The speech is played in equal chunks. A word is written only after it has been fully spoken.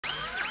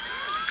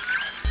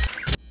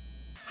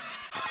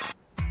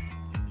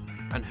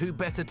And who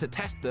better to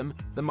test them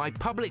than my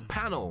public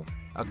panel,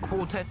 a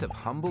quartet of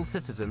humble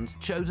citizens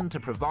chosen to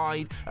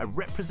provide a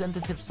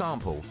representative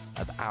sample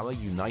of our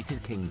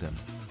United Kingdom.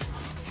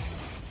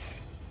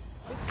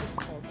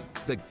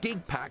 The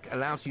Gig Pack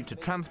allows you to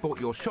transport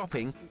your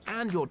shopping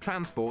and your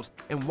transport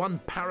in one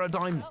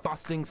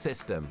paradigm-busting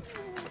system.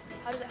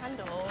 How does it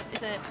handle?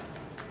 Is it...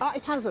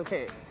 It handles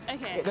okay.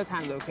 Okay. It does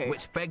handle okay.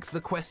 Which begs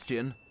the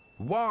question,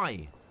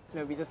 why?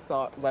 We just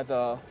thought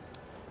whether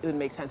it would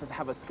make sense to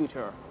have a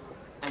scooter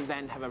and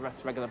then have a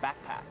regular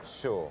backpack.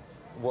 Sure.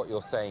 What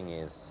you're saying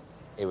is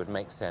it would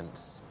make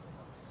sense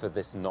for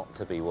this not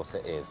to be what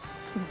it is.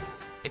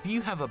 If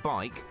you have a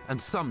bike,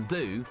 and some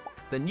do,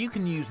 then you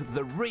can use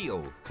the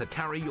reel to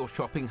carry your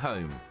shopping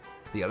home.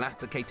 The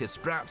elasticated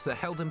straps are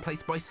held in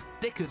place by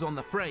stickers on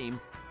the frame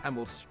and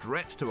will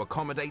stretch to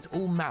accommodate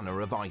all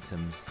manner of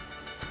items.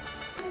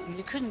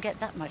 You couldn't get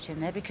that much in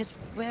there because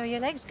where are your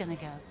legs going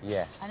to go?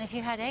 Yes. And if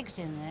you had eggs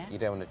in there... You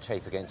don't want to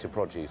chafe against your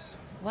produce.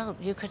 Well,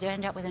 you could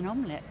end up with an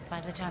omelette by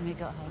the time you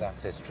got home.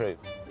 That is true.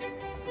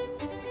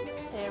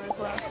 Here as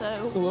well,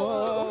 so...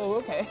 Whoa,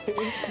 okay.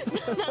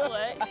 That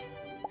works.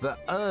 The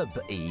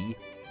Herb-E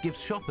gives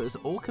shoppers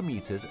or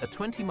commuters a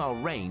 20-mile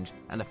range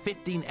and a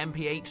 15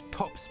 mph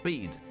top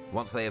speed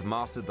once they have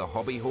mastered the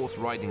hobby horse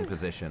riding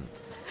position.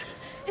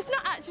 It's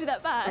not actually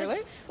that bad.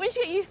 Really? Once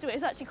you get used to it,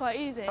 it's actually quite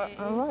easy.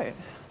 All right.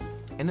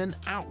 In an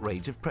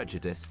outrage of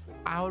prejudice,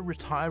 our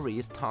retiree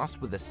is tasked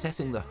with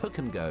assessing the hook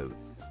and go,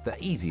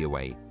 the easier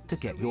way to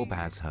get your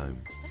bags home.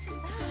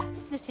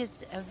 This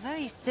is a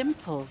very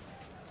simple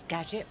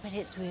gadget, but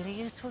it's really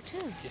useful too.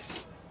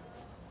 Yes.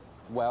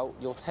 Well,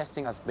 your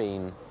testing has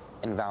been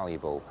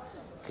invaluable.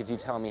 Could you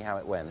tell me how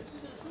it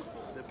went?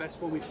 The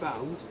best one we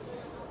found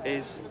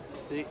is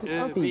the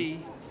Herb-E.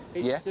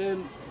 It's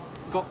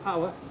got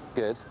power.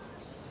 Good.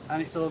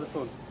 And it's a lot of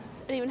fun.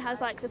 It even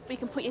has, like, you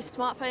can put your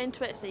smartphone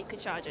into it so you can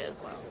charge it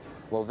as well.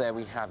 Well, there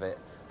we have it.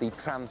 The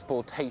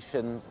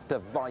transportation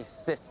device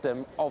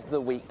system of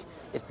the week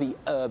is the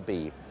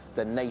Herb-E.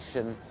 The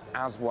nation,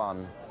 as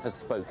one, has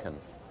spoken.